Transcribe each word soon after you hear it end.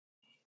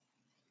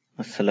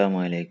আসসালামু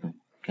আলাইকুম।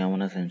 কেমন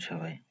আছেন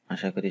সবাই?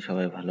 আশা করি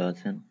সবাই ভালো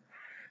আছেন।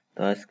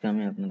 তো আজকে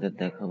আমি আপনাদের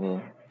দেখাবো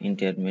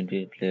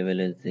ইন্টারমিডিয়েট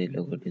লেভেলের যে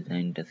লোগো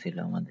ডিজাইনটা ছিল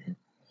আমাদের,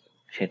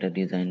 সেটা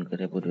ডিজাইন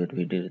করে পূর্বের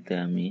ভিডিওতে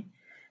আমি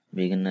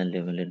বিগিনার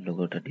লেভেলের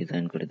লোগোটা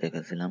ডিজাইন করে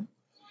দেখাছিলাম।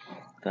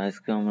 তো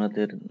আজকে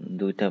আমাদের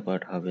দুইটা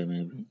পার্ট হবে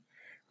মেবি,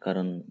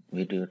 কারণ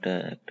ভিডিওটা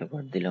একটা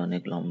পার্ট দিলে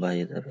অনেক লম্বা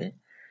হয়ে যাবে।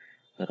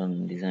 কারণ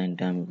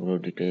ডিজাইনটা আমি পুরো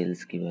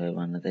ডিটেইলস কিভাবে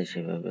বানাতে হয়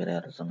সেভাবে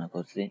আলোচনা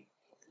করছি,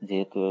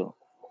 যেহেতু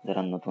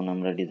যারা নতুন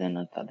আমরা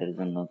ডিজাইনার তাদের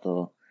জন্য, তো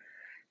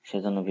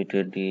সেজন্য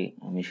ভিডিওটি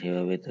আমি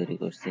সেভাবে তৈরি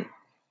করছি।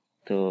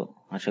 তো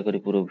আশা করি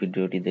পুরো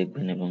ভিডিওটি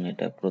দেখবেন এবং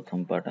এটা প্রথম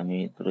পার্ট আমি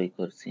তৈরি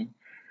করছি।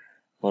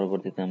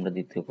 পরবর্তীতে আমরা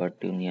দ্বিতীয়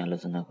পার্টটিও নিয়ে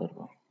আলোচনা করব।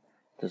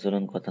 তো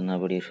চলুন কথা না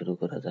বাড়িয়ে শুরু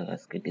করা যাক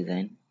আজকে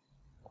ডিজাইন।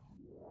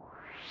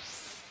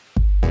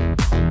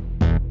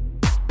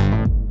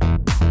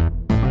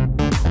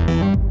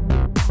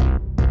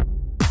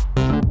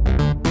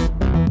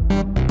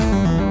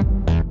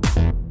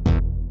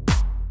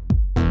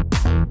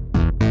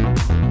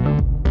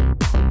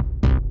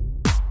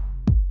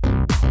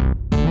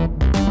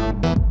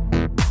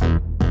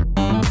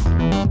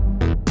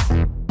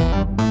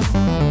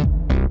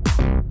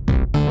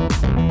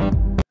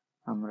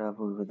 আমরা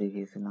পূর্বে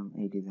দেখিয়েছিলাম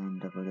এই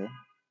ডিজাইনটা করে,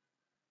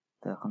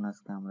 তো এখন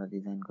আজকে আমরা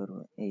ডিজাইন করব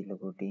এই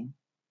লোগোটি।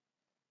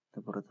 তো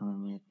প্রথমে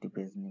আমি একটি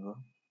পেজ নিব,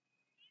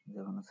 যে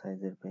কোনো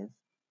সাইজের পেজ,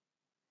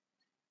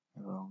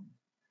 এবং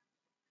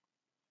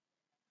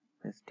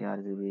পেজটি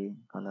RGB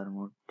কালার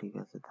মোড ঠিক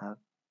আছে থাক।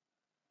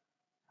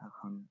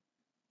 এখন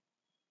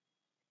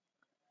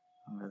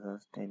আমরা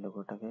জাস্ট এই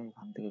লোগোটাকে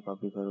এখান থেকে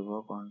কপি করব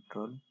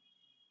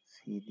Ctrl+C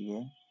দিয়ে,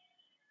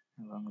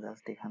 এবং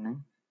জাস্ট এখানে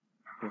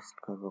পেস্ট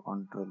করব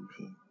Ctrl+V।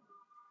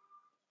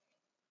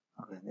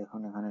 ওকে,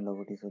 দেখুন এখানে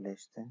লোগোটি চলে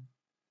এসেছে।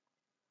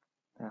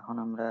 এখন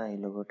আমরা এই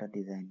লোগোটা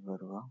ডিজাইন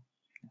করব।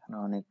 এখানে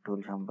অনেক টুল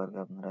সম্পর্কে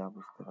আপনারা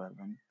বুঝতে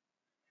পারবেন।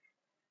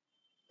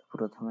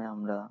 প্রথমে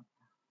আমরা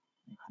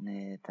এখানে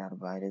তার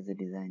বাইরে যে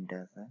ডিজাইনটা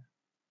আছে,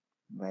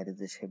 বাইরে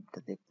যে শেপটা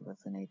দেখতে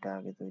পাচ্ছেন, এইটা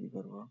আগে তৈরি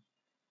করব।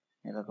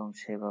 এরকম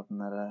শেপ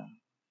আপনারা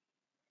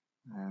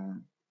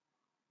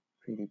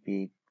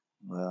ফ্রিপিক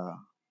বা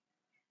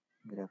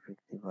গ্রাফিক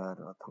দিবার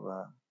অথবা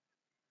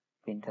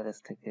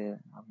পিন্টারেস্ট থেকে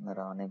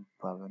আপনারা অনেক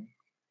পাবেন।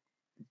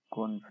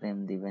 কোন ফ্রেম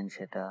দিবেন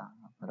সেটা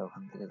আপনারা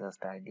ওখান থেকে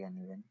জাস্ট আইডিয়া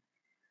নেবেন।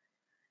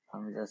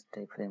 আমি জাস্ট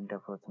এই ফ্রেমটা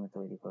প্রথমে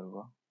তৈরি করব।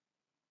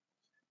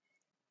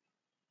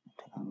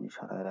 এটাকে আমি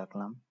সরায়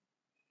রাখলাম।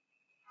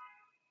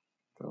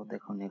 তো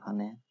দেখুন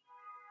এখানে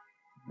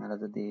আপনারা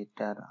যদি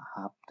এটার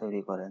হাফ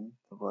তৈরি করেন,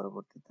 তো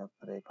পরবর্তীতে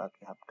আপনারা এই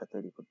বাকি হাফটা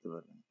তৈরি করতে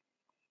পারবেন।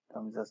 তো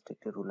আমি জাস্ট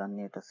একটি রুলার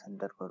নিয়ে এটা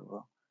সেন্টার করব।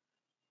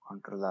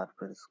 Ctrl+R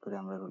প্রেস করে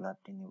আমরা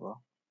রুলারটি নিব।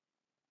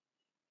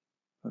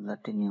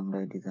 রুলারটি নিয়ে আমরা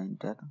এই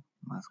ডিজাইনটার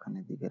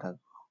মাঝখানের দিকে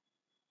রাখবো,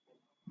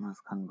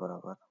 মাঝখান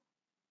বরাবর।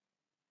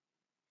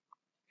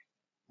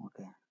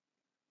 ওকে,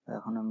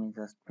 এখন আমি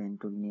জাস্ট পেন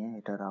টুল নিয়ে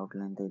এটার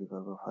আউটলাইন তৈরি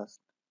করব।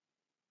 ফার্স্ট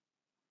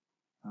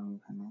আমি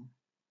এখানে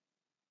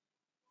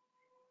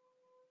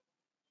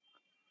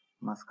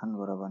মাঝখান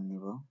বরাবর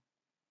নিব।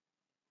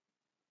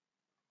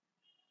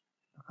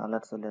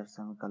 কালার চলে আসছে,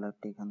 আমি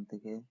কালারটি এখান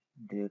থেকে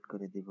ডিলিট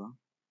করে দিব।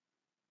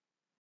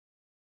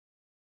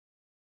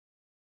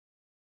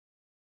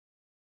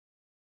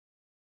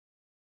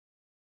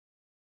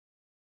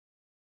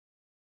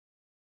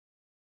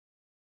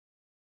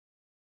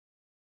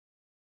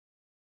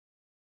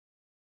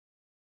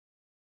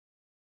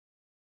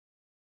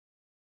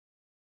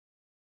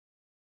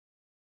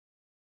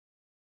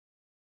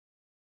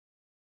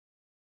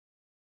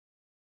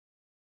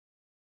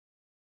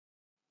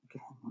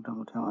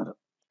 মোটামুটি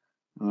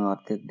আমি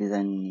অর্ধেক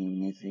ডিজাইন নিয়ে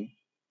নিয়েছি।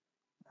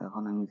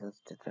 এখন আমি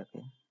জাস্ট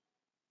এটাকে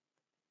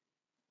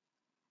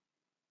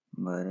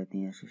বাইরে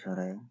নিয়ে আসি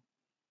সরাই।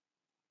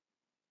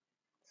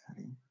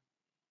 সরি,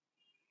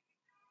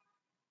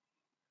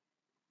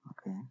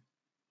 ওকে,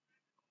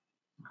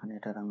 এখানে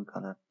এটার আমি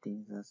কালারটি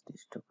জাস্ট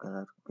স্ট্রোক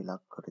কালার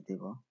ব্ল্যাক করে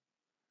দিব।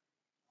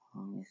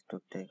 আমি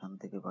স্ট্রোকটা এখান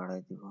থেকে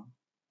বাড়াই দিব।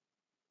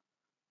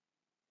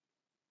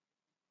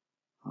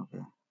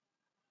 ওকে,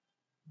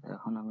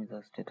 এখন আমি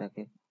জাস্ট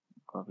এটাকে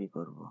কপি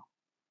করব।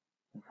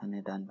 এখানে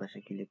ডান পাশে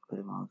ক্লিক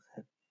করে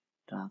মাউসের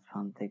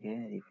ট্রান্সফর্ম থেকে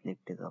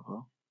রিফ্লেক্টে যাব।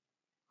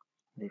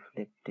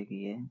 রিফ্লেক্টে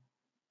গিয়ে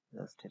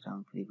জাস্ট এটা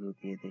আমি প্রিভিউ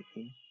দিয়ে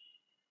দেখি।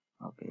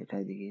 ওকে, এটা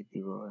দিকে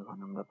দিব। এখন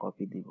আমরা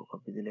কপি দিব,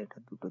 কপি দিলে এটা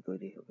দুটো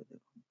তৈরি হবে।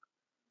 দেখুন,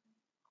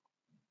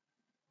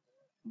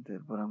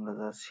 এরপর আমরা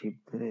জাস্ট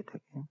শিফট ধরে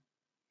এটাকে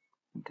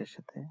এটার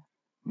সাথে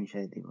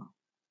মিশাই দিব।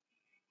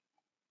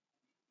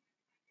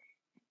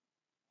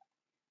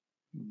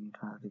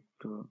 আর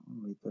একটু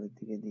ভিতরের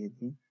দিকে দিয়ে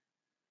দিই।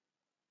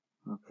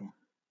 ওকে,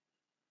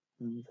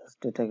 জাস্ট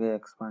এটাকে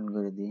এক্সপ্যান্ড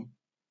করে দিই,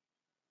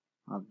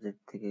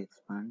 অবজেক্ট থেকে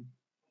এক্সপ্যান্ড।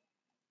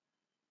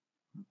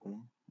 ওকে,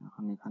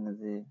 এখন এখানে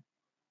যে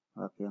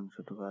বাকি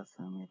অংশটুকু আছে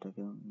আমি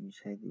এটাকে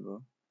মিশাই দিব।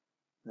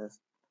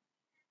 জাস্ট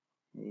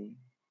এই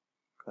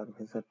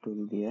কার্ভেচার টুল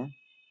দিয়ে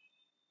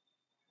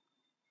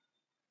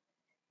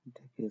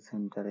এটাকে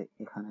সেন্টারে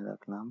এখানে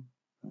রাখলাম।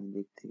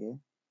 দিক থেকে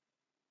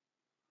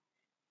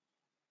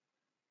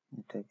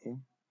এটাকে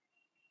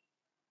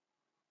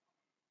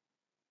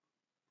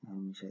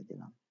এইভাবে মিশিয়ে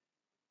দিলাম।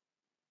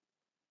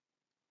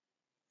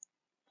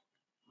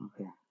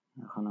 ওকে,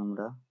 এখন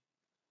আমরা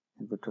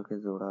দুটোকে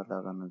জোড়া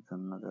লাগানোর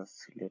জন্য জাস্ট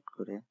সিলেক্ট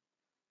করে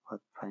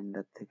পাথ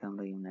ফাইন্ডার থেকে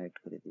আমরা ইউনাইট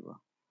করে দিব।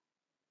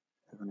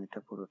 এখন এটা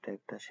পুরোটা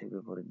একটা শেপে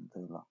পরিণত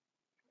হলো।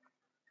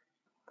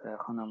 তো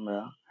এখন আমরা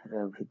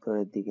এটার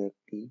ভিতরের দিকে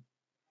একটি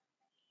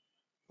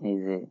এই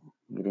যে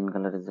গ্রিন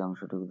কালারের যে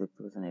অংশটুকু দেখতে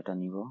পাচ্ছেন এটা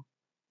নিব।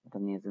 এটা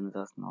নিয়ে জন্য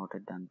জাস্ট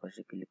মাউসের ডান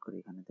পাশে ক্লিক করে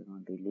এখানে দেখুন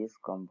রিলিজ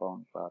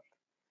কম্পাউন্ড পাথ,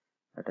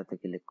 এটাতে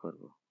ক্লিক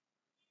করব।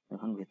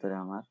 এখন ভিতরে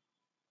আমার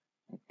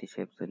একটি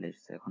শেপ চলে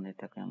এসেছে। এখন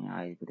এটাকে আমি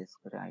আই প্রেস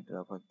করে আই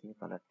ড্রপার দিয়ে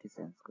কালারটি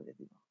চেঞ্জ করে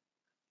দিব।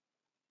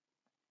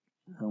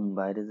 এবং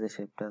বাইরে যে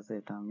শেপটা আছে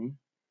এটা আমি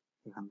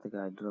এখান থেকে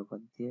আই ড্রপার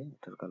দিয়ে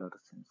এটার কালারটা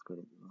চেঞ্জ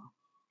করে দিব।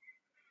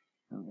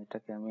 এবং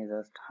এটাকে আমি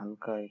জাস্ট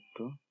হালকা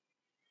একটু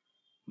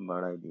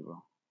বাড়াই দিব।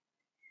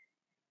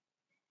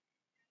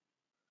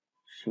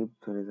 শিফট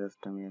ধরে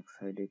জাস্ট আমি এক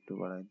সাইডে একটু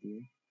বাড়াই দিয়ে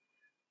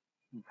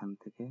এখান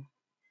থেকে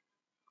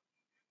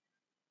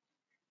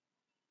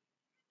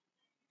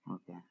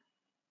ওকে।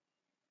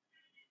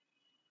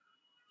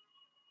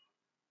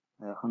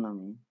 এখন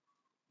আমি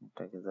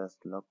এটাকে জাস্ট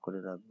লক করে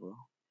রাখবো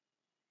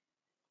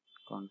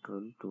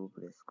Ctrl+2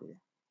 প্রেস করে।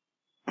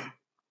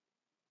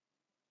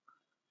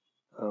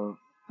 তো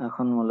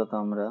এখন মূলত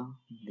আমরা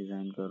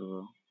ডিজাইন করব।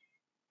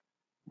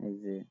 এই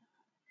যে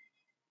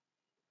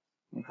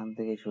এখান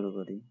থেকে শুরু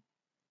করি,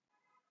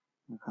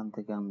 এখান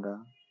থেকে আমরা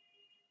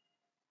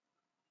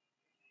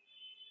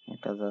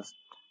এটা জাস্ট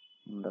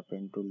আমরা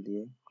পেন টুল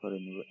দিয়ে করে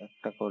নিব।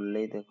 একটা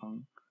করলেই দেখুন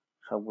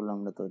সবগুলো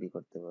আমরা তৈরি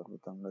করতে পারবো।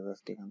 তো আমরা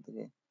জাস্ট এখান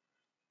থেকে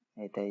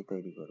এটাই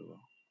তৈরি করব।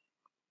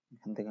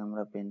 এখান থেকে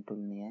আমরা পেন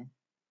টুল নিয়ে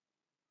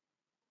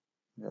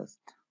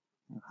জাস্ট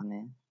এখানে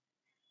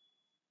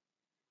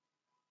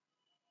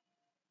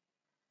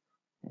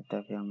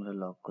এটাকে আমরা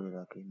লক করে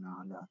রাখি, না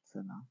হলে হচ্ছে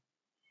না।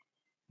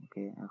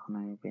 ওকে, এখন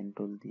আমি পেন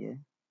টুল দিয়ে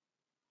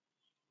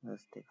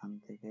জাস্ট এখান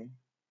থেকে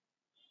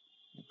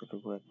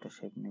এতটুকু একটা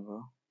শেপ নেব।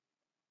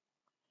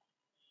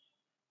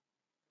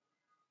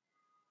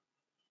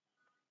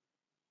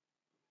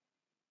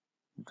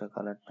 এটা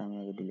কালারটা আমি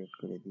আগে ডিলিট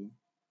করে দিই।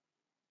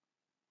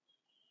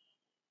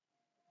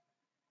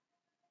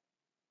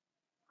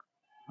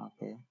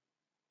 ওকে,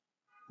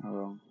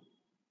 এবং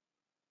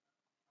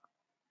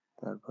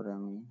তারপরে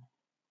আমি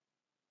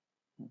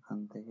এখান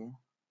থেকে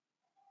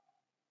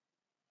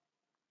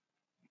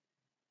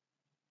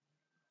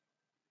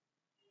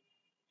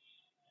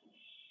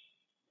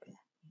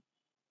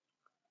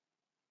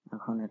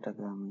এখন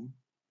এটাকে আমি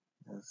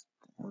জাস্ট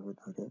এভাবে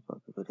ধরে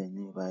কপি করে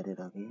নিয়ে বাইরে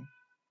রাখি।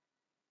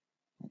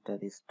 এটার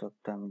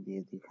স্টকটা আমি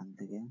দিয়ে দিই এখান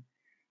থেকে।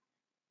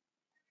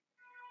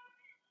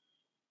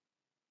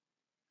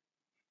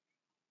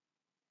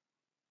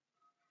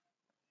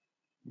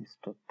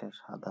 স্টকটা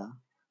সাদা,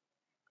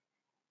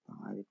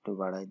 আর একটু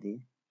বাড়াই দিই।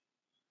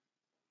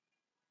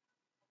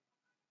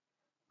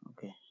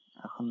 ওকে,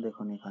 এখন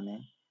দেখুন এখানে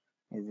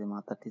এই যে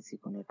মাথাটি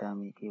চিকন, এটা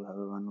আমি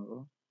কিভাবে বানাবো।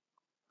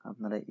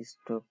 আপনারা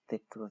স্টক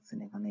দেখতে পাচ্ছেন,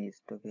 এখানে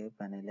স্টকে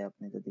প্যানেলে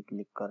আপনি যদি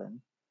ক্লিক করেন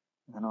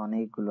এখানে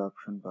অনেকগুলো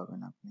অপশন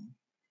পাবেন আপনি।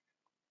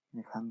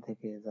 এখান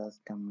থেকে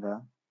জাস্ট আমরা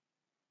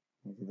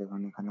এই যে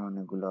দেখুন এখানে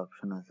অনেকগুলো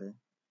অপশন আছে।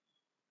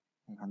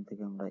 এখান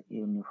থেকে আমরা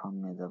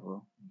ইউনিফর্মে যাব,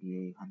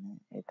 গিয়ে এখানে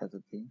এটা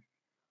যদি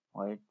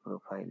হোয়াইট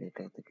প্রোফাইল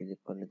এটাতে ক্লিক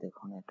করলে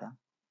দেখুন এটা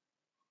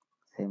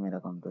সেম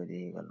এরকম তৈরি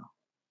হয়ে গেল।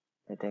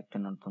 এটা একটা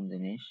নতুন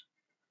জিনিস,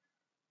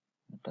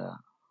 এটা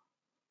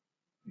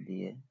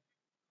দিয়ে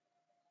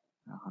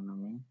এখন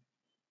আমি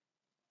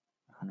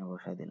এখানে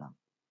বসাই দিলাম।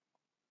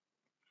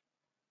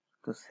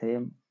 তো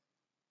সেম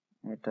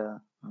এটা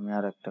আমি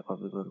আর একটা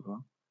কপি করব,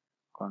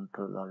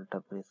 Ctrl+Alt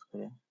প্রেস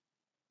করে,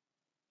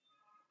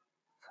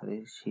 সরি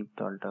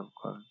Shift+Alt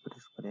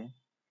প্রেস করে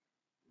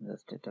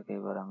জাস্ট এটাকে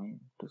এবার আমি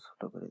একটু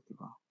ছোট করে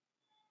দিব।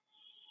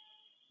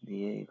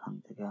 দিয়ে এখান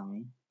থেকে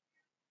আমি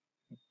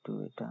একটু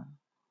এটা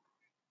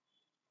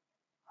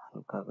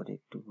হালকা করে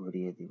একটু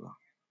ঘুরিয়ে দিব।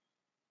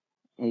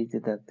 এই যে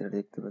দাগটা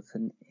দেখতে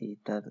পাচ্ছেন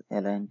এইটার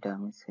অ্যালাইনটা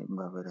আমি সেম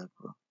ভাবে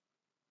রাখবো।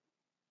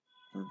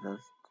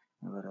 জাস্ট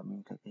এবার আমি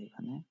এটাকে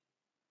এখানে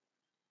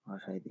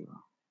বসাই দিব,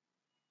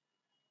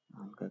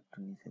 হালকা একটু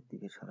নিচের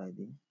দিকে সরাই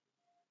দিই।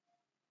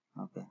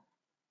 ওকে,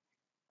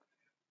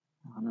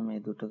 এখন আমি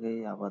এই দুটোকেই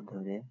আবার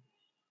ধরে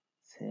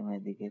সেম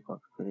এদিকে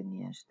কপি করে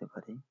নিয়ে আসতে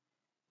পারি।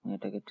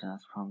 এটাকে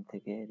ট্রান্সফর্ম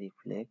থেকে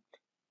রিফ্লেক্ট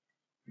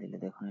দিলে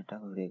দেখুন এটা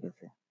ঘুরে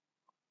গেছে।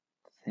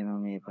 সেম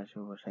আমি এই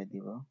পাশেও বসাই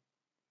দিব।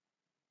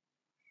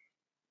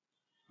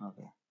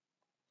 ওকে,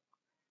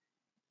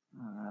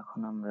 এখন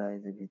আমরা এই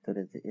যে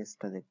ভিতরে যে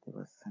এসটা দেখতে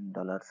পাচ্ছেন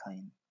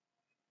 $সাইন,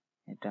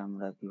 এটা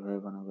আমরা কিভাবে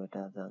বানাবো।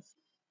 এটা জাস্ট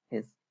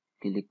এস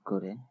ক্লিক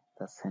করে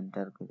তার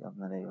সেন্টার করে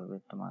আপনারা এইভাবে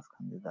একটু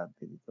মাঝখান দিয়ে দাগ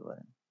দিয়ে দিতে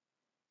পারেন।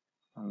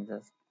 আমি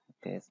জাস্ট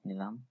একটা এস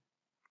নিলাম,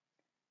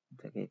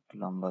 এটাকে একটু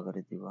লম্বা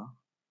করে দিব।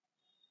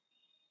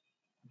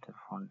 এটার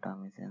ফন্টটা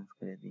আমি চেঞ্জ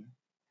করে দিই।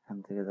 এখান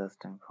থেকে জাস্ট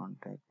আমি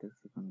ফন্টটা একটু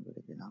চিকন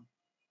করে দিলাম।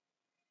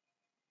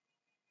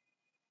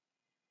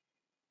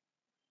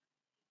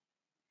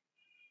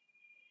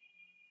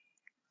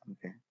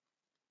 ওকে,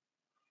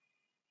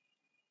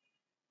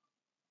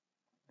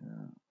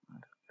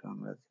 আর একটু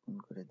আমরা চিকন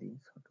করে দিই,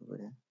 ছোট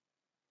করে,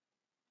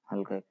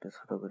 হালকা একটু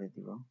ছোট করে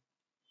দিব।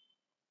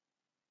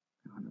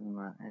 এখন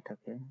আমরা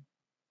এটাকে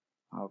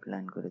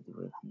আউটলাইন করে দিব।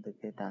 এখান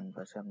থেকে ডান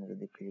পাশে আপনি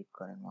যদি ক্লিক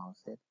করেন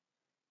মাউসের,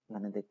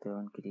 এখানে দেখতে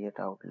পাবেন ক্রিয়েট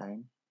আউটলাইন,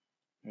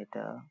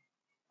 এটা,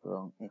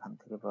 এবং এখান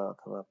থেকে বা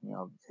অথবা আপনি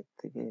অবজেক্ট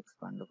থেকে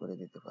এক্সপ্যান্ড করে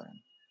দিতে পারেন।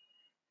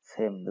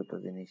 সেম দুটো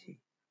জিনিসই।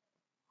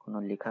 কোনো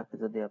লেখাকে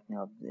যদি আপনি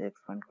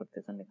এক্সপ্যান্ড করতে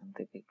চান, এখান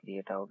থেকে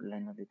ক্রিয়েট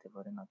আউটলাইনও দিতে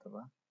পারেন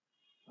অথবা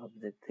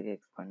অবজেক্ট থেকে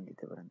এক্সপ্যান্ড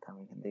দিতে পারেন। তো আমি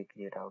এখান থেকে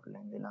ক্রিয়েট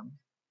আউটলাইন দিলাম,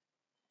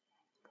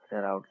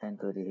 এটার আউটলাইন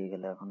তৈরি হয়ে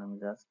গেলে এখন আমি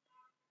জাস্ট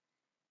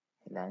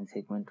লাইন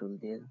সেগমেন্ট টুল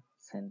দিয়ে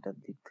সেন্টার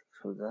দিক থেকে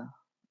সোজা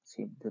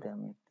শিফট ধরে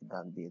আমি একটা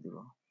দাগ দিয়ে দিব।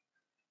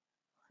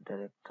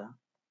 এটার একটা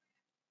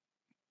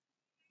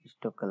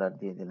স্ট্রোক কালার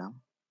দিয়ে দিলাম।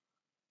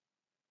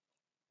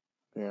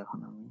 এখন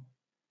আমি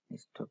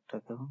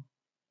স্ট্রোকটাকেও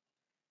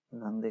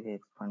এখান থেকে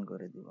এক্সপ্যান্ড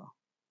করে দিব।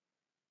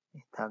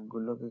 এই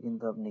দাগগুলোকে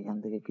কিন্তু আপনি এখান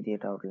থেকে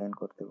ক্রিয়েট আউটলাইন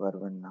করতে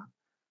পারবেন না,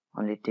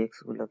 অনলি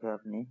টেক্সট গুলোকে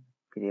আপনি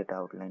ক্রিয়েট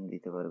আউটলাইন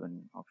দিতে পারবেন,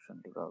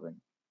 অপশনটি পাবেন।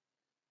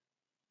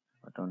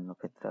 বাট অন্য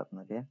ক্ষেত্রে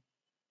আপনাকে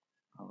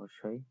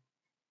অবশ্যই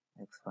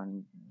এক্সপ্যান্ড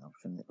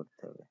অপশন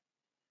করতে হবে।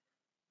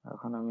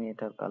 এখন আমি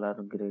এটার কালার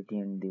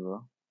গ্রেডিয়েন্ট দিব।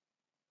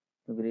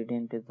 তো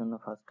গ্রেডিয়েন্টের জন্য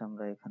ফার্স্ট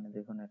আমরা এখানে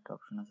দেখুন একটা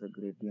অপশন আছে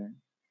গ্রেডিয়েন্ট,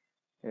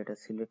 এটা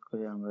সিলেক্ট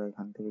করে আমরা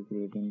এখান থেকে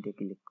গ্রেডিয়েন্টে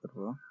ক্লিক করব।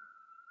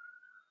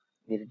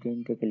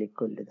 গ্রেডিয়েন্টে ক্লিক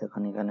করলে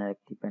দেখুন এখানে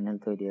একটি প্যানেল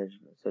তৈরি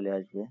চলে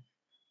আসবে।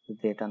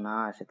 যদি এটা না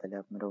আসে তাহলে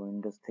আপনারা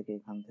উইন্ডোজ থেকে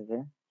এখান থেকে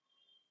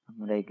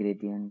আপনারা এই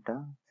গ্রেডিয়েন্টটা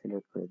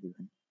সিলেক্ট করে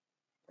দিবেন,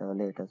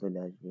 তাহলে এটা চলে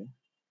আসবে।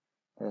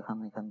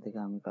 এখান থেকে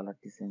আমি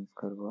কালারটি চেঞ্জ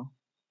করব।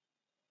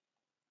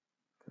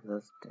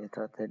 জাস্ট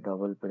এটাতে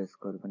ডবল প্রেস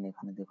করবেন,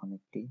 এখানে দেখুন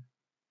একটি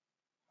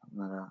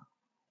আপনারা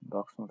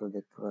বক্স মতো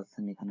দেখতে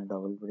পাচ্ছেন, এখানে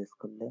ডবল প্রেস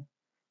করলে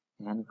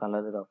এখানে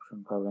কালারের অপশন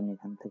পাবেন।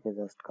 এখান থেকে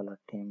জাস্ট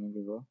কালারটি আমি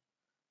দিব,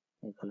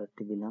 এই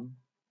কালারটি দিলাম,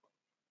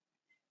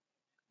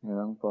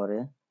 এবং পরে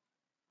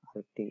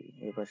আরেকটি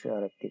এই পাশে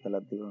আরেকটি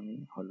কালার দিব আমি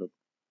হলুদ।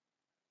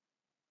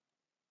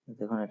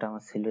 দেখুন এটা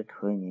আমার সিলেক্ট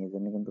হয়নি, এই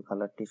জন্য কিন্তু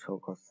কালারটি শো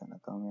করছে না।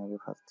 তো আমি আগে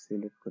ফার্স্ট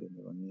সিলেক্ট করে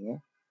নেব, নিয়ে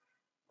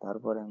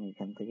তারপরে আমি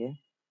এখান থেকে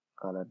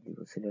কালার দিব।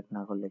 সিলেক্ট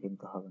না করলে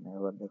কিন্তু হবে না।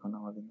 এবার দেখুন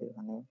আমার কিন্তু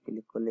এখানে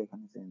ক্লিক করলে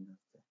এখানে চেঞ্জ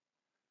হচ্ছে।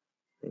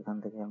 তো এখান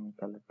থেকে আমি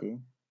কালারটি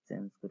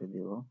চেঞ্জ করে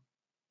দিব।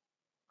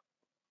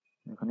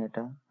 এখন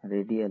এটা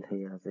রেডিয়াল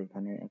হয়ে আছে,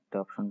 এখানে একটা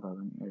অপশন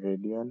পাবেন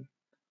রেডিয়াল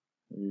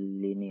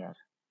লিনিয়ার।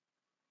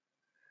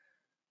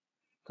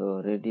 তো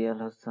রেডিয়াল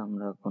হচ্ছে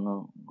আমরা কোনো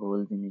গোল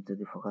জিনিস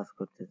যদি ফোকাস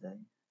করতে চাই,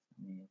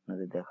 আমি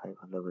আপনাদের দেখাই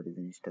ভালো করে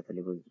জিনিসটা,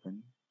 তাহলে বুঝবেন।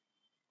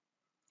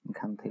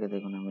 এখান থেকে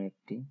দেখুন আমি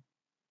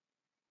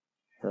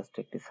জাস্ট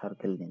একটি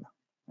সার্কেল দিলাম,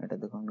 এটা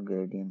দেখুন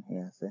গ্রেডিয়েন্ট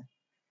হয়ে আছে।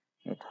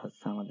 এটা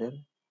হচ্ছে আমাদের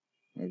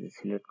এই যে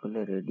সিলেক্ট করলে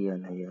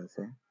রেডিয়াল হয়ে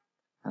আছে।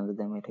 আর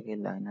যদি আমি এটাকে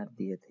লাইনার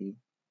দিয়ে দিই,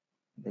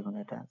 দেখুন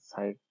এটা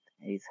সাইড,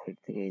 এই সাইড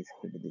থেকে এই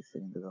সাইডে দিচ্ছে,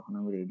 কিন্তু যখন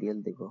আমি রেডিয়াল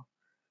দিব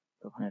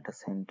তখন এটা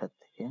সেন্টার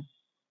থেকে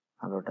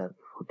আলোটা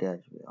ফুটে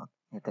আসবে।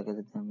 এটাকে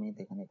যদি আমি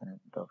দেখেন এখানে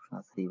একটা অপশন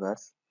আছে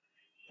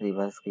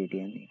রিভার্স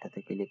গ্রেডিয়েন্ট, এটাতে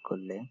ক্লিক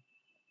করলে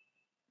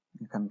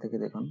এখান থেকে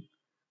দেখুন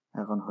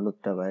এখন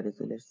হলুদটা বাইরে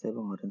চলে এসছে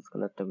এবং অরেঞ্জ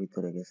কালারটা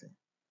ভিতরে গেছে।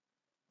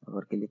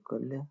 আবার ক্লিক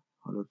করলে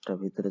হলুদটা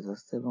ভিতরে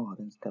যাচ্ছে এবং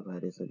অরেঞ্জটা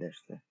বাইরে চলে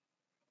আসছে।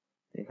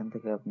 এখান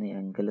থেকে আপনি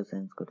অ্যাঙ্গেলও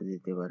চেঞ্জ করে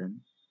দিতে পারেন।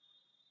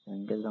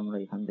 অ্যাঙ্গেল আমরা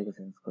এখান থেকে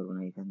চেঞ্জ করবো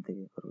না, এখান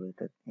থেকে করবো।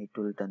 এটা এই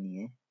টুলটা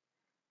নিয়ে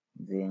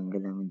যে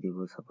অ্যাঙ্গেল আমি দিব,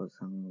 সাপোজ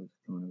আমি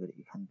যদি মনে করি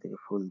এখান থেকে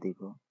ফুল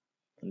দিব,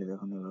 তাহলে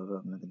দেখুন এভাবে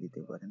আপনাকে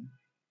দিতে পারেন।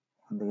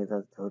 এখান থেকে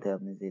জাস্ট ধরে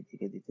আপনি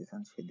যেদিকে দিতে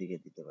চান সেদিকে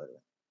দিতে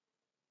পারবেন।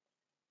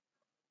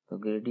 তো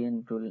গ্রেডিয়েন্ট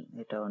টুল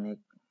এটা অনেক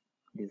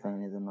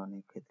ডিজাইনের জন্য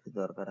অনেক ক্ষেত্রে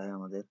দরকার হয়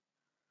আমাদের।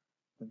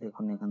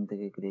 দেখুন এখান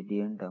থেকে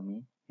গ্রেডিয়েন্ট আমি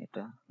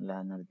এটা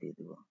লাইনার দিয়ে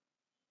দিব,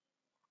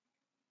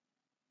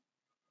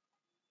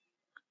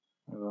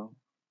 এবং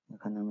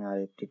এখানে আমি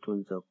আরেকটি টুল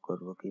যোগ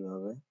করব।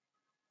 কিভাবে,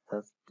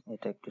 জাস্ট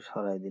এটা একটু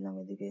সরাই দিলাম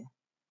এদিকে।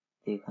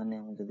 এখানে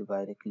আমি যদি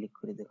বাইরে ক্লিক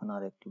করি দেখুন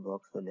আর একটি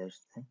বক্স চলে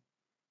আসছে।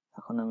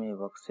 এখন আমি এই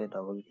বক্সে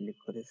ডাবল ক্লিক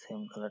করে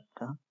সেম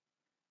কালারটা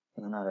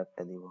এখানে আর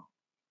একটা দিব।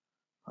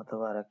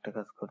 অথবা আর একটা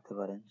কাজ করতে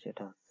পারেন,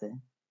 সেটা হচ্ছে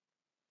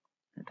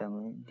এটা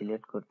আমি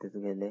ডিলিট করতে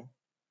গেলে,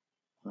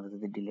 আপনারা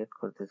যদি ডিলিট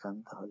করতে চান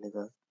তাহলে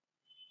জাস্ট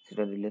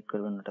সেটা ডিলিট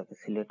করবেন, ওটাকে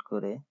সিলেক্ট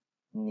করে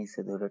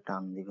নিচে ধরে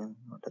টান দিবেন,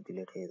 ওটা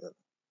ডিলিট হয়ে যাবে।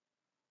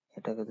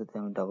 এটাকে যদি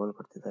আমি ডাবল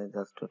করতে চাই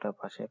জাস্ট ওটা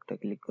পাশে একটা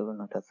ক্লিক করবেন,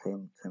 ওটা সেম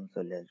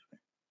চলে আসবে।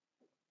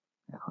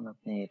 এখন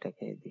আপনি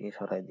এটাকে এদিকে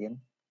সরাই দিন,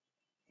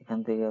 এখান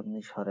থেকে আপনি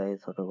সরাই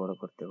ছোট বড়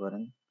করতে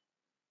পারেন।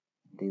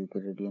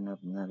 গ্রেডিয়েন্ট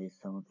আপনার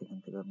ইচ্ছা মতো এখান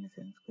থেকে আপনি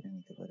চেঞ্জ করে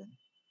নিতে পারেন।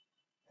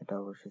 এটা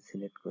অবশ্যই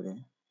সিলেক্ট করে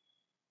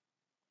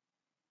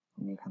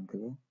আপনি এখান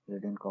থেকে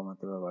গ্রেডিয়েন্ট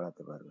কমাতে বা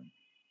বাড়াতে পারবেন।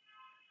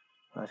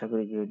 আশা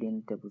করি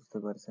গ্রেডিয়েন্টটা বুঝতে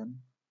পারছেন।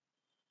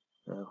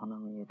 তো এখন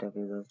আমি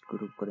এটাকে জাস্ট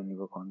গ্রুপ করে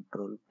নিব,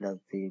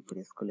 কন্ট্রোল+G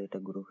প্রেস করলে এটা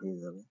গ্রুপ হয়ে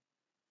যাবে।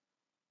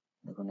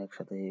 দেখুন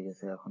একসাথে হয়ে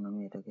গেছে। এখন আমি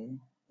এটাকে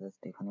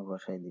জাস্ট এখানে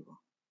বসাই দিব,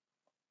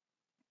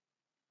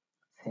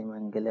 সেম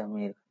অ্যাঙ্গেলে আমি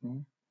এখানে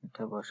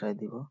এটা বসাই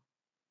দিব,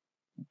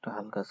 একটু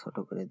হালকা ছোট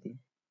করে দিই।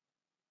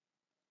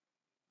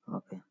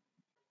 ওকে,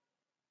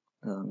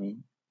 তো আমি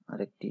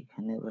আরেকটি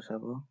এখানে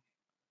বসাবো।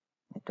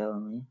 এটাও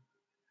আমি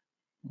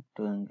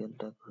একটু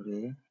অ্যাঙ্গেলটা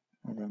ঘুরিয়ে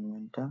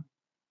অ্যালাইনমেন্টটা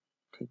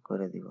ঠিক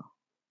করে দিব।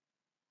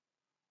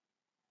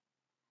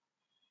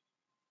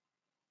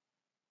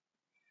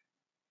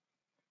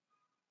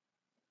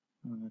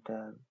 এটা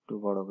একটু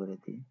বড় করে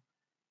দিই।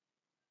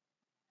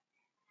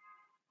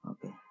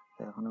 ওকে,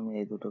 এখন আমি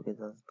এই দুটোকে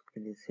জাস্ট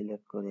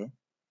সিলেক্ট করে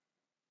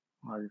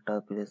অল্টা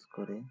প্রেস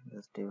করে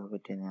জাস্ট এভাবে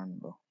টেনে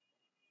আনবো।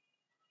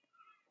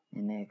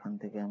 এনে এখান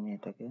থেকে আমি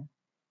এটাকে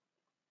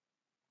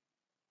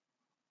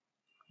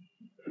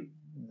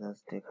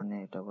জাস্ট এখানে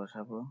এটা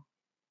বসাবো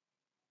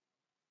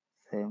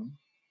সেম,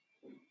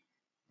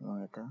 এবং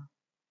এটা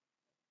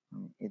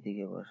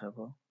এদিকে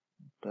বসাবো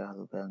একটু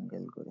হালকা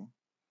অ্যাঙ্গেল করে।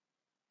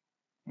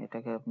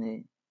 এটাকে আপনি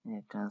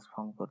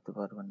ট্রান্সফর্ম করতে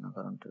পারবেন না,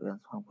 কারণ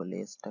ট্রান্সফর্ম করলে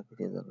এসটা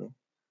ফিরে যাবে,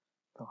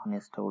 তখন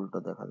এসটা উল্টো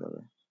দেখা যাবে।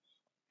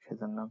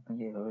 সেজন্য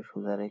আপনাকে এভাবে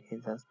সোজা রেখে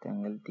জাস্ট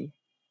অ্যাঙ্গেলটি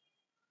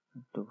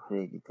একটু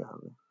ঘুরিয়ে দিতে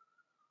হবে।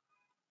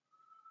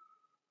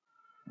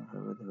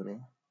 এভাবে ধরে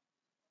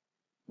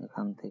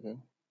এখান থেকে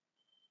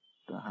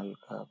একটু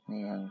হালকা আপনি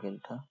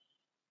অ্যাঙ্গেলটা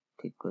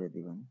ঠিক করে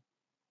দিবেন,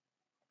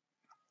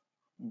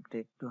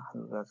 একটু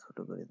হালকা ছোট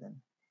করে দেন।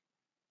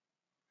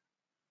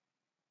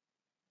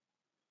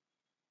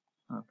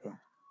 ওকে,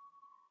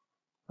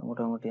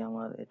 মোটামুটি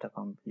আমার এটা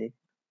কমপ্লিট।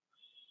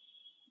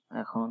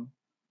 এখন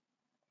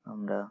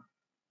আমরা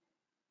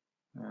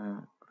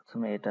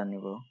প্রথমে এটা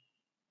নিব,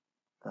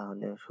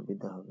 তাহলে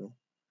সুবিধা হবে।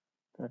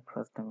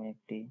 ফার্স্ট আমি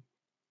একটি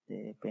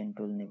পেন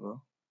টুল নিব,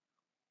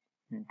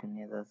 পেন টুল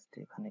নিয়ে জাস্ট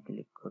এখানে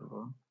ক্লিক করব।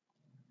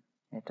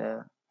 এটা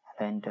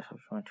লাইনটা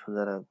সবসময়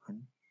সোজা রাখবেন,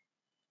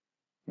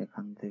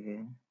 এখান থেকে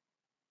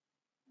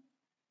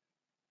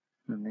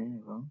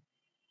এবং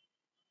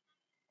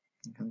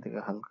এখান থেকে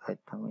হালকা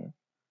একটু আমি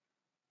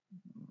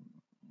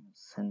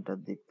সেন্টার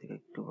দিক থেকে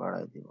একটু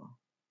বাড়াই দিব,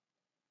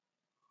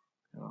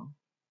 এবং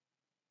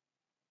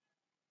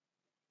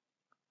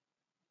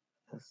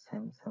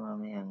সেম সেম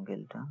আমি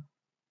অ্যাঙ্গেলটা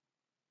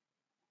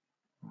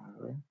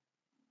এভাবে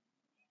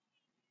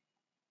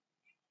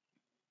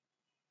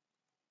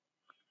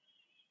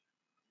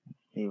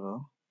দিব।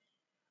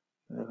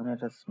 দেখুন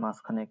এটা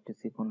মাঝখানে একটু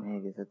চিকন হয়ে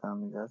গেছে, তো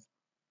আমি জাস্ট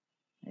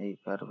এই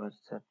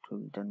কার্ভারচার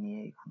টুলটা নিয়ে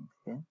এখান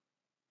থেকে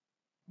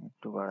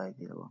একটু বাড়াই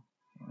দিব,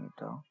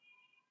 এটাও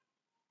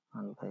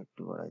হালকা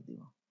একটু বাড়াই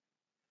দিব।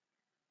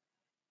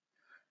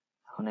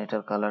 এখন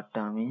এটার কালারটা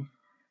আমি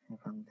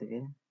এখান থেকে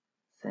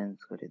চেঞ্জ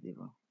করে দিব,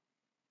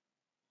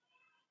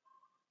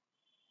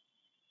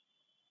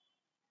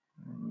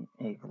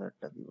 এই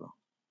কালারটা দিব।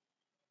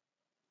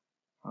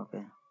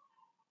 ওকে,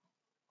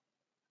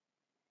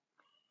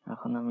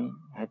 এখন আমি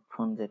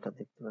হেডফোন যেটা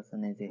দেখতে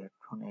পাচ্ছেন, এই যে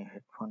হেডফোন, এই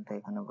হেডফোনটা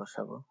এখানে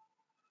বসাবো।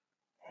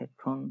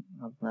 হেডফোন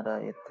আপনারা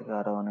এর থেকে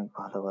আরো অনেক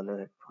ভালো ভালো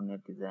হেডফোনের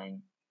ডিজাইন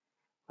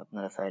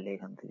আপনারা চাইলে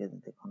এখান থেকে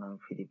দেখুন। আমি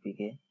ফ্রি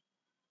পিকে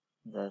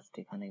জাস্ট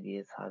এখানে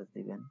গিয়ে সার্চ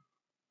দিবেন,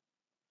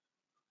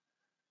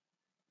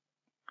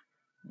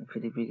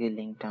 ফ্রি পিকের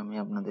লিঙ্কটা আমি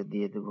আপনাদের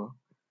দিয়ে দেব।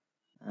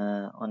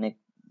 অনেক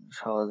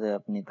সহজে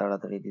আপনি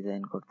তাড়াতাড়ি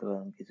ডিজাইন করতে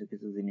পারেন। কিছু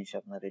কিছু জিনিস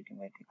আপনার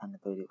রেডিমেড এখানে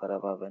তৈরি করা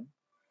পাবেন।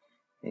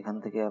 এখান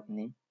থেকে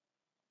আপনি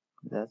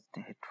জাস্ট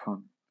হেডফোন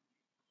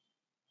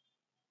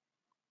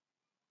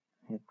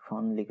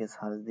লিখে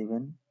সার্চ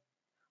দিবেন,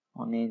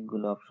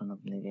 অনেকগুলো অপশন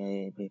আপনি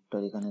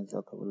ভেক্টর এখানে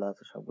যতগুলো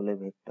আছে সবগুলো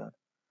ভেক্টর।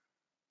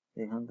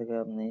 এখান থেকে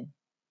আপনি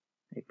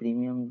এই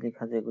প্রিমিয়াম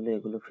লেখা যেগুলো,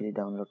 এগুলো ফ্রি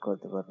ডাউনলোড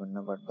করতে পারবেন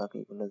না, বাট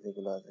বাকিগুলো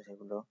যেগুলো আছে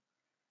সেগুলো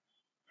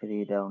ফ্রি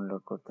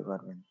ডাউনলোড করতে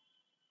পারবেন।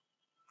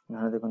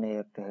 এখানে দেখুন এই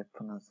একটা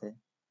হেডফোন আছে,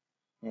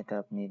 এটা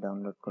আপনি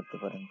ডাউনলোড করতে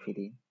পারেন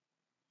ফ্রি।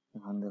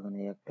 এখন দেখুন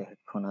এই একটা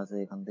হেডফোন আছে,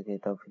 এখান থেকে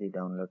এটাও ফ্রি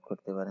ডাউনলোড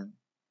করতে পারেন।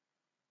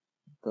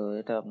 তো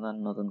এটা আপনার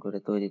নতুন করে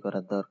তৈরি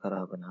করার দরকার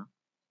হবে না,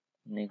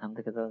 আপনি এখান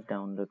থেকে জাস্ট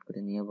ডাউনলোড করে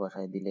নিয়ে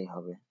বসাই দিলেই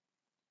হবে।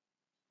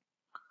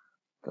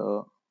 তো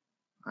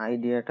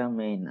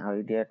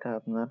আইডিয়াটা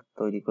আপনার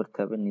তৈরি করতে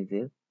হবে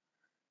নিজের,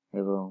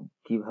 এবং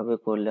কিভাবে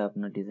করলে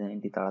আপনার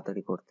ডিজাইনটি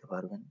তাড়াতাড়ি করতে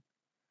পারবেন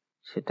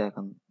সেটা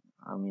এখন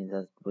আমি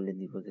জাস্ট বলে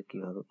দিব যে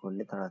কিভাবে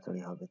করলে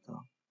তাড়াতাড়ি হবে। তো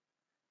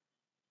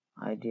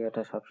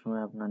আইডিয়াটা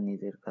সবসময় আপনার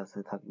নিজের কাছে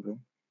থাকবে,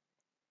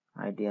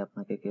 আইডিয়া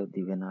আপনাকে কেউ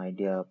দিবে না।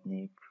 আইডিয়া আপনি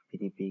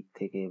ফ্রি পিক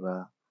থেকে বা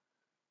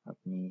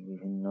আপনি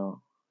বিভিন্ন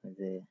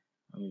যে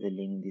আমি যে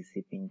লিঙ্ক দিছি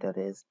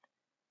পিন্টারেস্ট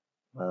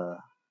বা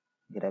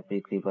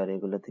গ্রাফিক রিভার,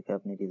 এগুলো থেকে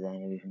আপনি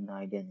ডিজাইনের বিভিন্ন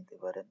আইডিয়া নিতে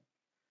পারেন।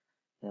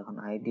 এখন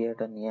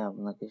আইডিয়াটা নিয়ে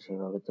আপনাকে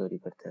সেভাবে তৈরি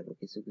করতে হবে।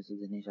 কিছু কিছু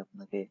জিনিস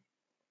আপনাকে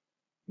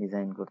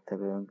ডিজাইন করতে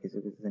হবে, এবং কিছু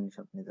কিছু জিনিস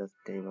আপনি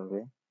জাস্ট এইভাবে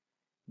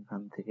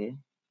এখান থেকে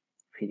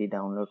ফ্রি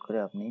ডাউনলোড করে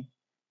আপনি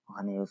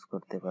ওখানে ইউজ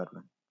করতে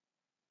পারবেন।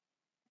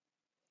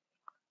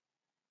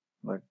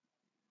 বাট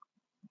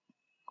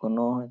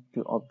কোনো একটি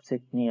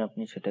অবজেক্ট নিয়ে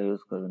আপনি সেটা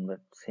ইউজ করবেন,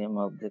 বাট সেম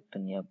অবজেক্টটা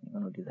নিয়ে আপনি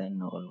কোনো ডিজাইন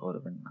নকল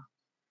করবেন না।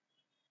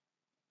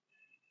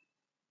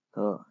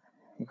 তো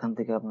এখান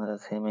থেকে আপনারা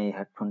সেম এই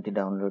হেডফোনটি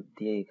ডাউনলোড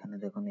দিয়ে, এখানে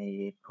দেখুন এই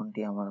হেডফোনটি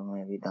আমার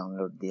মেবি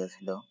ডাউনলোড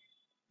দিয়েছিল,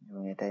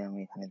 এবং এটাই আমি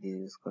এখানে দিয়ে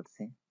ইউজ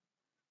করছি।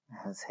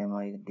 হ্যাঁ, সেম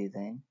ওই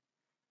ডিজাইন।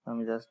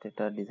 আমি জাস্ট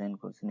এটা ডিজাইন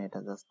করছি না, এটা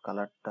জাস্ট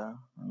কালারটা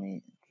আমি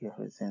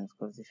কিভাবে চেঞ্জ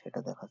করছি সেটা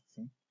দেখাচ্ছি।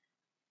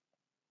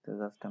 তো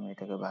জাস্ট আমি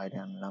এটাকে বাইরে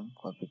আনলাম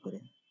কপি করে।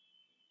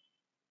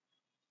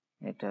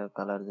 এটার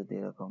কালার যদি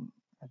এরকম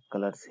এক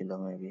কালার ছিল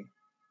মেবি,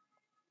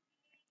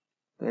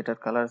 তো এটার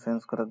কালার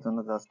চেঞ্জ করার জন্য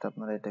জাস্ট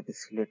আপনারা এটাকে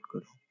সিলেক্ট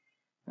করে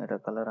এটার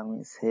কালার আমি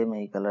সেম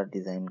এই কালার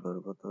ডিজাইন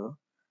করব। তো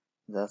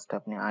জাস্ট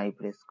আপনি আই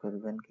প্রেস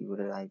করবেন,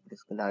 কিবোর্ডের আই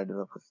প্রেস করলে আই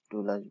ড্রপ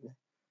টুল আসবে,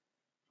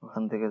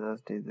 ওখান থেকে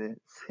জাস্ট এই যে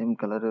সেম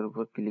কালারের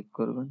উপর ক্লিক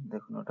করবেন,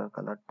 দেখুন ওটার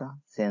কালারটা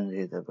চেঞ্জ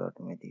হয়ে যাবে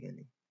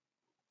অটোমেটিক্যালি।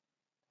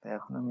 তো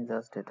এখন আমি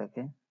জাস্ট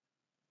এটাকে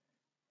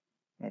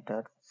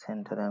এটার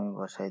সেন্টারে আমি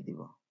বসাই দিব।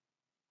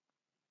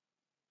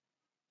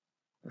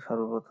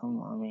 সর্বপ্রথম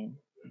আমি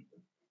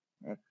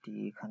একটি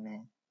এখানে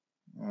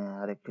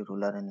আরেকটি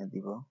রুলার এনে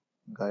দিব,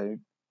 গাইড।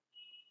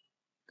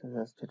 তো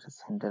জাস্ট এটা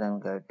সেন্টারে আমি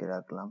গাইডটি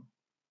রাখলাম।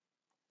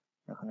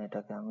 এখন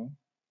এটাকে আমি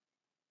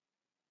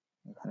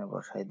এখানে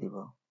বসাই দিব।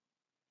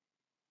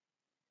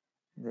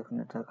 দেখুন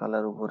এটার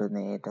কালার উপরে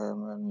নেই, এটা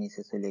আমার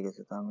নিচে চলে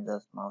গেছে। তো আমি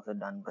জাস্ট মাউসের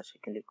ডান পাশে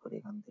ক্লিক করে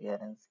এখান থেকে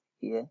অ্যারেঞ্জ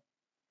দিয়ে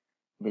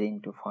ব্রিং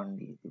টু ফন্ট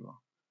দিয়ে দিব।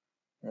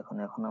 দেখুন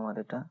এখন আমার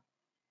এটা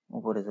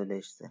উপরে চলে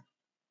এসছে।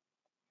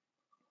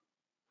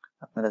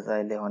 আপনারা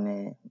চাইলে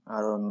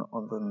আরো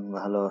নতুন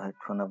ভালো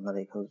হেডফোন আপনারা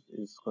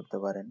ইউজ করতে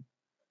পারেন।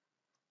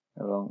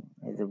 এবং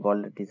এই যে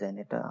বল্ড ডিজাইন,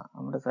 এটা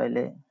আমরা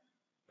চাইলে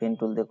পেন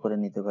টুল দিয়ে করে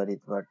নিতে পারি,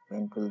 বাট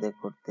পেন টুল দিয়ে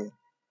করতে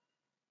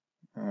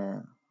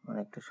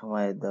অনেকটা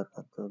সময়ের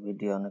দরকার, তো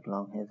ভিডিও অনেক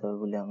লং হয়ে যাবে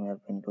বলে আমি আর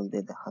পেন টুল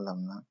দিয়ে দেখালাম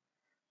না।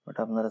 বাট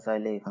আপনারা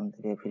চাইলে এখান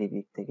থেকে ফ্রি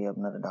পিক থেকে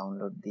আপনারা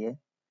ডাউনলোড দিয়ে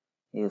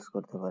ইউজ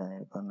করতে পারেন,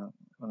 এর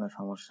কোনো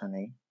সমস্যা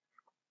নেই।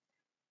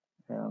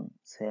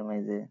 সেম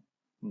এই যে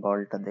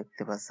বলটা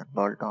দেখতে পাচ্ছেন,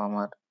 বলটাও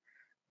আমার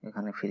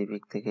এখানে ফ্রি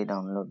পিক থেকে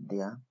ডাউনলোড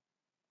দেয়া।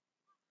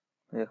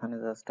 তো এখানে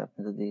জাস্ট আপনি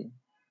যদি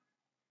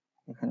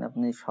এখানে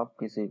আপনি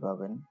সবকিছুই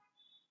পাবেন,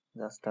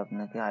 জাস্ট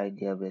আপনাকে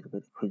আইডিয়া বের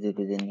করে খুঁজে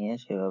টুজে নিয়ে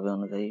সেভাবে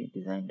অনুযায়ী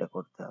ডিজাইনটা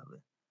করতে হবে।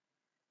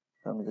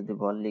 তো আপনি যদি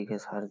বল লিখে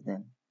সার্চ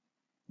দেন,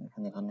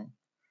 এখানে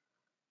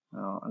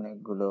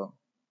অনেকগুলো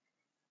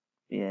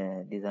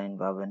ডিজাইন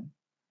পাবেন।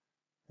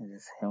 এই যে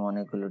সেম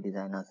অনেকগুলো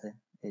ডিজাইন আছে।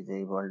 এই যে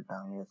এই বলটা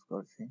আমি ইউজ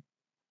করছি।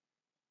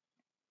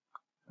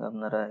 তো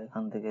আপনারা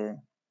এখান থেকে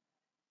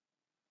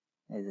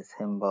এই যে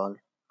সেম বল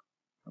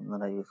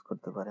আপনারা ইউজ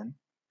করতে পারেন।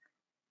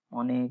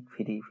 অনেক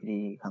ফ্রি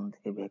এখান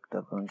থেকে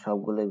ভেক্টর পাবেন,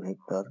 সবগুলোই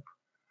ভেক্টর।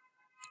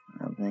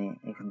 আপনি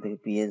এখান থেকে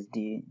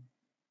পিএইচডি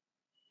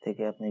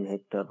থেকে আপনি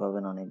ভেক্টর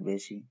পাবেন অনেক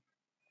বেশি।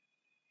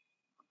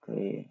 তো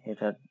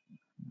এটার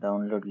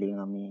ডাউনলোড লিঙ্ক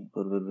আমি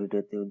পূর্বের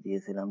ভিডিওতেও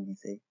দিয়েছিলাম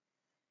নিচে,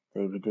 তো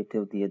এই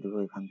ভিডিওতেও দিয়ে দেবো।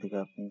 এখান থেকে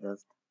আপনি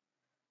জাস্ট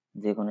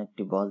যে কোনো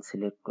একটি বল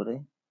সিলেক্ট করে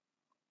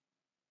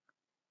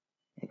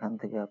এখান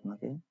থেকে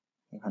আপনাকে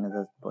এখানে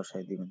জাস্ট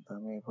বসাই দিবেন। তো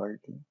আমি এই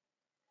বলটি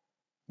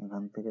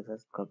এখান থেকে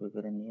জাস্ট কপি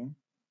করে নিয়ে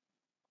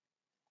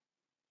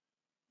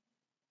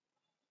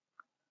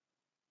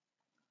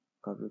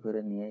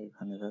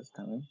এখানে জাস্ট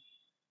আমি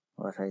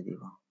বসাই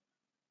দিব।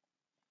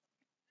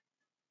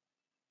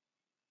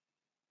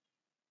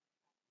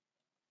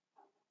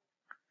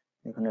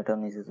 এখানে এটা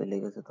নিচে চলে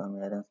গেছে, তো আমি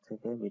অ্যারেঞ্জ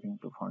থেকে ব্রিং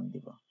টু ফন্ট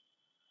দিব।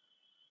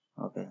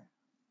 ওকে,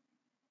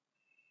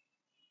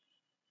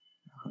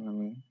 এখন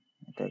আমি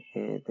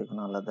এটাকে দেখুন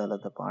আলাদা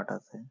আলাদা পার্ট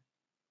আছে,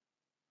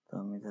 তো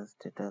আমি জাস্ট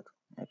এটা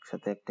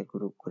একসাথে একটা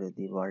গ্রুপ করে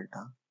দিই।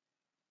 বলটা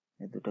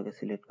এই দুটোকে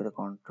সিলেক্ট করে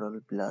কন্ট্রোল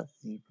প্লাস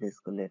জি প্রেস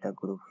করলে এটা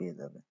গ্রুপ হয়ে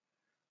যাবে,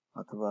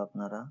 অথবা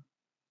আপনারা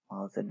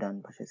মাউসের ডান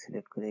পাশে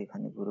সিলেক্ট করে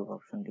এখানে গ্রুপ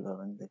অপশনটি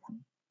পাবেন। দেখুন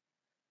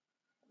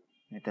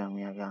এটা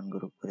আমি আগে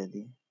আনগ্রুপ করে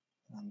দিই,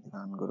 এখান থেকে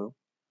আনগ্রুপ।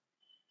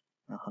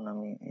 এখন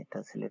আমি এটা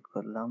সিলেক্ট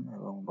করলাম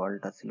এবং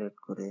বলটা সিলেক্ট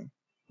করে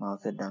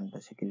মাউসের ডান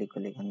পাশে ক্লিক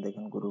করলে এখানে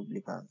দেখুন গ্রুপ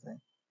লেখা আছে,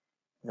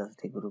 জাস্ট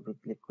এই গ্রুপে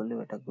ক্লিক করলে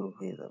এটা গ্রুপ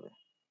হয়ে যাবে।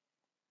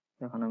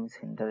 এখন আমি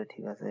সেন্টারে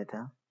ঠিক আছে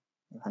এটা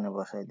এখানে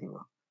বসাই দিব।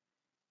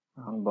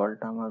 এখন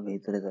বলটা আমার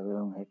ভিতরে যাবে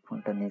এবং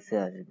হেডফোনটা নিচে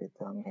আসবে।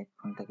 তো আমি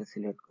হেডফোনটাকে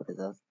সিলেক্ট করে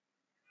জাস্ট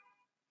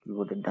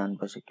কিবোর্ডের ডান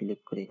পাশে ক্লিক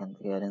করে এখান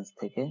থেকে অ্যারেঞ্জ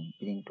থেকে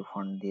ব্রিং টু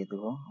ফন্ট দিয়ে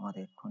দেবো, আমার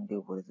হেডফোনটি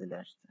উপরে চলে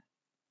আসছে।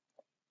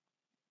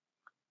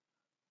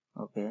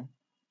 ওকে,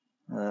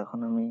 এখন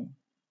আমি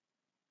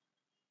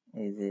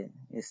এই যে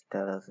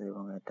স্টার আছে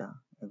এবং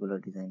এগুলো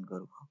ডিজাইন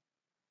করব।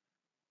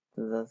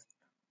 তো জাস্ট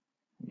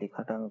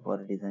লেখাটা আমি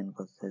পরে ডিজাইন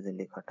করছি, যে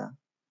লেখাটা।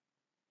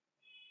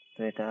 তো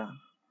এটা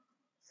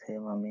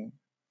সেম আমি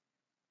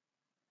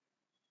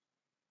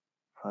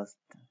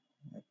ফার্স্ট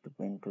একটু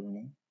পেন টুল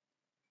নিই,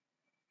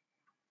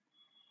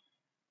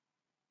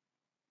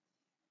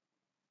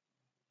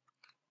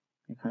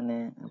 এখানে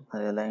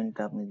আপনার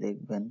লাইনটা আপনি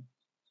দেখবেন,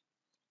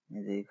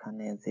 এই যে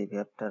এখানে যে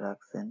গ্যাপটা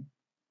রাখছেন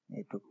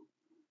এইটুকু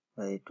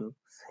বা এইটুক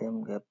সেম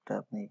গ্যাপটা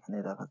আপনি এখানে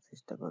রাখার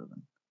চেষ্টা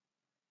করবেন,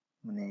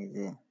 মানে এই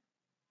যে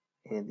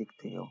এদিক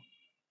থেকেও।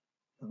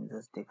 আমি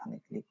জাস্ট এখানে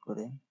ক্লিক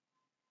করে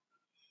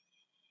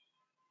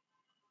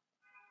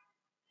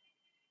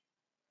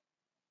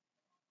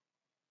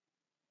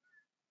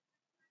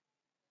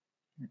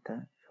এটা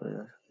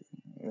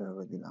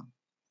এভাবে দিলাম।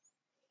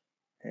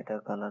 এটার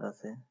কালার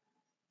আছে,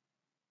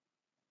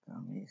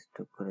 আমি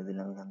স্টপ করে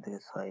দিলাম এখান থেকে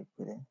সোয়াইপ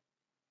করে।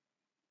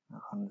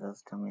 এখন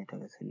জাস্ট আমি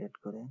এটাকে সিলেক্ট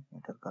করে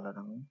এটার কালার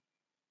আমি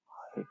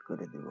হোয়াইট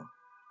করে দিব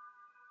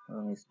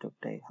এবং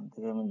স্টপটা এখান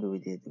থেকে আমি 2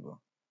 দিয়ে দিব।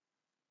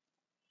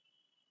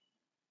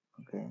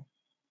 ওকে,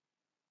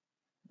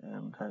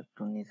 আমরা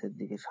একটু নিচের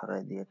দিকে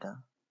সরাই দিই, এটা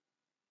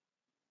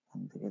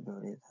এখান থেকে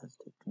ধরে জাস্ট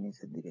একটু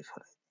নিচের দিকে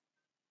সরাই দিই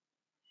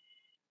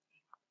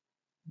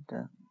এটা।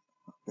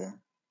 ওকে,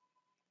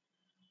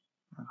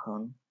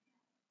 এখন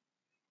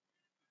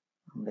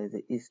আমরা এই যে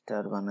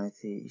স্টার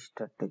বানাইছি,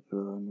 স্টারটা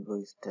কিভাবে নিব?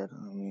 স্টার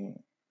আমি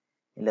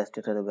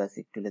ইলাস্ট্রেটরে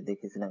বেসিক টুলে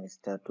দেখেছিলাম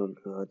স্টার টুল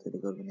কিভাবে তৈরি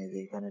করবেন। এই যে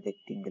এখানে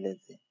রেক্টেঙ্গেলের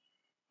যে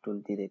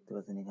টুলটি দেখতে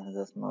পাচ্ছেন, এখানে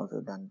জাস্ট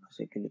মাউসের ডান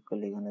পাশে ক্লিক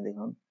করলে এখানে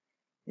দেখুন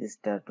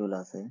স্টার টুল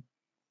আছে।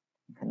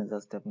 এখানে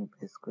জাস্ট আপনি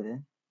প্রেস করে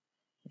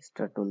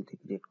স্টার টুলটি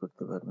ক্রিয়েট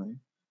করতে পারবেন।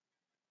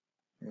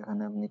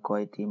 এখানে আপনি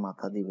কয়টি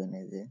মাথা দিবেন,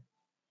 এই যে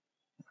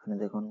এখানে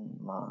দেখুন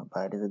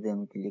বাইরে যদি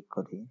আমি ক্লিক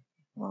করি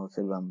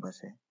মাউসের বাম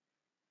পাশে,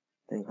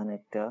 তো এখানে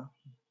একটা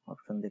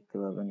অপশন দেখতে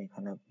পাবেন,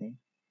 এখানে আপনি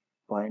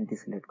পয়েন্টটি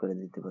সিলেক্ট করে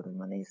দিতে পারেন,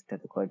 মানে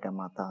স্টারে কয়টা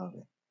মাথা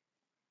হবে।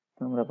 তো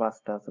আমরা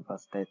 5টা আছে,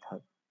 5টাই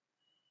থাক।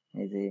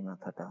 এই যে এই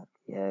মাথাটা আর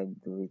কি, 1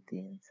 2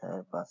 3 4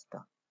 5টা।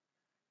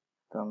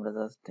 তো আমরা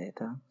জাস্ট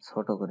এটা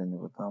ছোট করে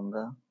নিব। তো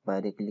আমরা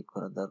বাইরে ক্লিক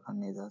করার দরকার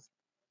নেই, জাস্ট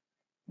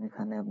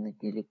এখানে আপনি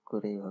ক্লিক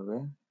করে এইভাবে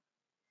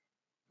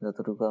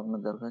যতটুকু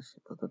আপনার দরকার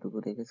ততটুকু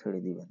রেখে ছেড়ে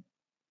দিবেন।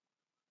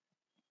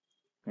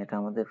 এটা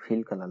আমাদের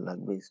ফিল কালার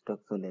লাগবে, স্টক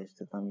চলে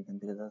এসছে, তো আমি এখান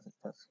থেকে জাস্ট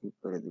এটা স্কিপ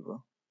করে দিব।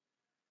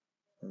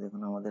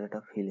 দেখুন আমাদের এটা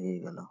ফিল হয়ে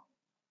গেল।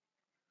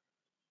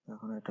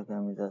 এখন এটাকে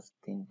আমি জাস্ট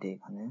 3টে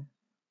এখানে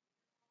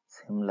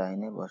সেম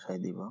লাইনে বসাই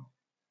দিব।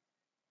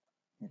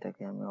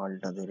 এটাকে আমি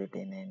অল্টা ধরে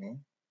টেনে এনে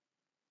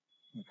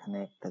এখানে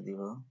একটা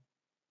দিব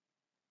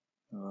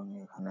এবং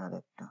এখানে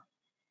আরেকটা।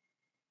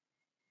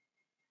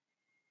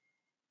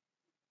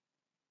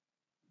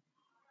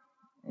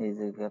 এই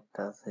যে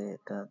গ্যাপটা আছে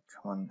এটা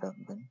সমান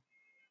রাখবেন।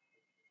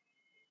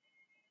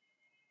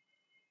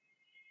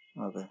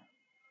 ওকে,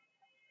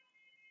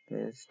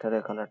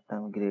 স্টারের কালারটা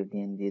আমি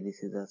গ্রেডিয়েন্ট দিয়ে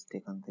দিছি, জাস্ট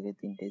এখান থেকে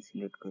 3টে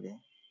সিলেক্ট করে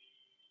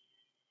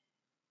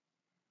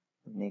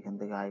আপনি এখান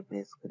থেকে আই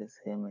প্রেস করে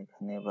সেম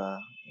এখানে বা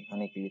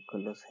এখানে ক্লিক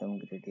করলেও সেম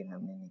গ্রেডিয়েন্ট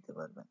আপনি নিতে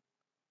পারবেন।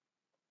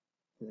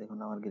 দেখুন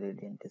আমার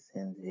গ্রেডিয়েন্টে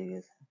চেঞ্জ হয়ে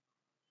গেছে।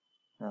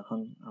 এখন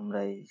আমরা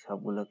এই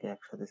সবগুলোকে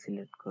একসাথে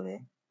সিলেক্ট করে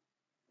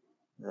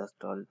জাস্ট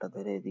অল্টটা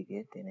ধরে এদিকে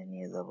টেনে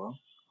নিয়ে যাব,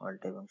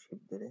 অল্ট এবং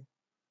শিফট ধরে,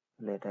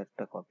 তাহলে এটা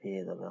একটা কপি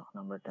হয়ে যাবে। এখন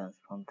আমরা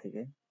ট্রান্সফর্ম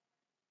থেকে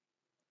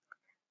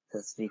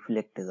জাস্ট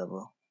রিফ্লেক্টে যাব,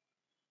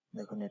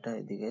 দেখুন এটা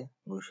এদিকে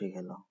বসে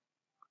গেল।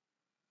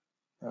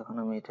 এখন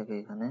আমি এটাকে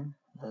এখানে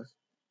জাস্ট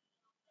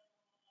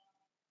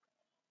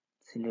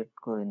সিলেক্ট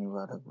করে নিব,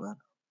 আরেকবার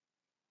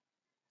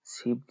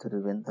শিফট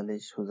ধরবেন, তাহলে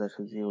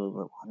সোজাসুজি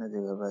ওখানে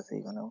যেভাবে আছে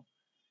এখানেও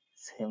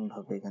সেম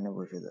ভাবে এখানে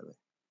বসে যাবে।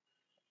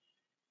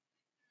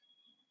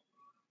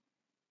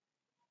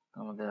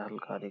 আমাদের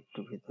হালকা আর একটু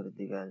ভিতরের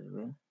দিকে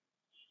আসবে,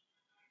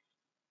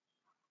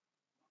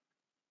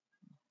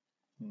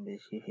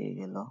 বেশি হয়ে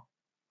গেল।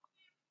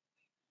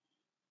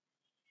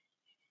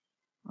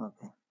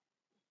 ওকে,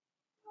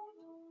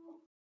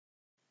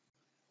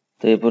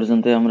 তো এই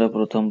পর্যন্ত আমরা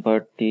প্রথম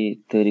পার্টটি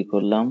তৈরি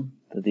করলাম।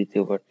 তো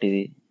দ্বিতীয় পার্টটি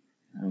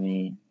আমি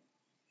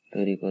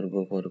তৈরি করব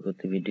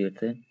পরবর্তী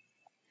ভিডিওতে।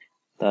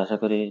 তো আশা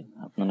করি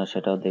আপনারা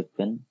সেটাও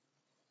দেখবেন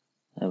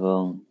এবং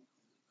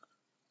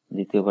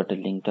দ্বিতীয় পার্টের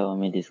লিঙ্কটাও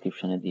আমি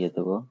ডিসক্রিপশনে দিয়ে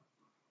দেবো।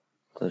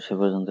 তো সে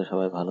পর্যন্ত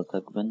সবাই ভালো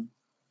থাকবেন।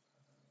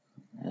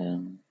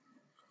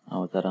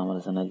 যারা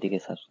আমাদের চ্যানেলটিকে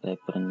সাবস্ক্রাইব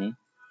করেননি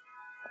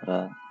তারা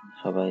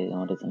সবাই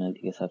আমাদের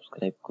চ্যানেলটিকে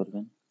সাবস্ক্রাইব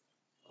করবেন।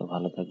 তো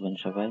ভালো থাকবেন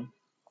সবাই,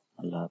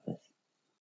 আল্লাহ হাফেজ।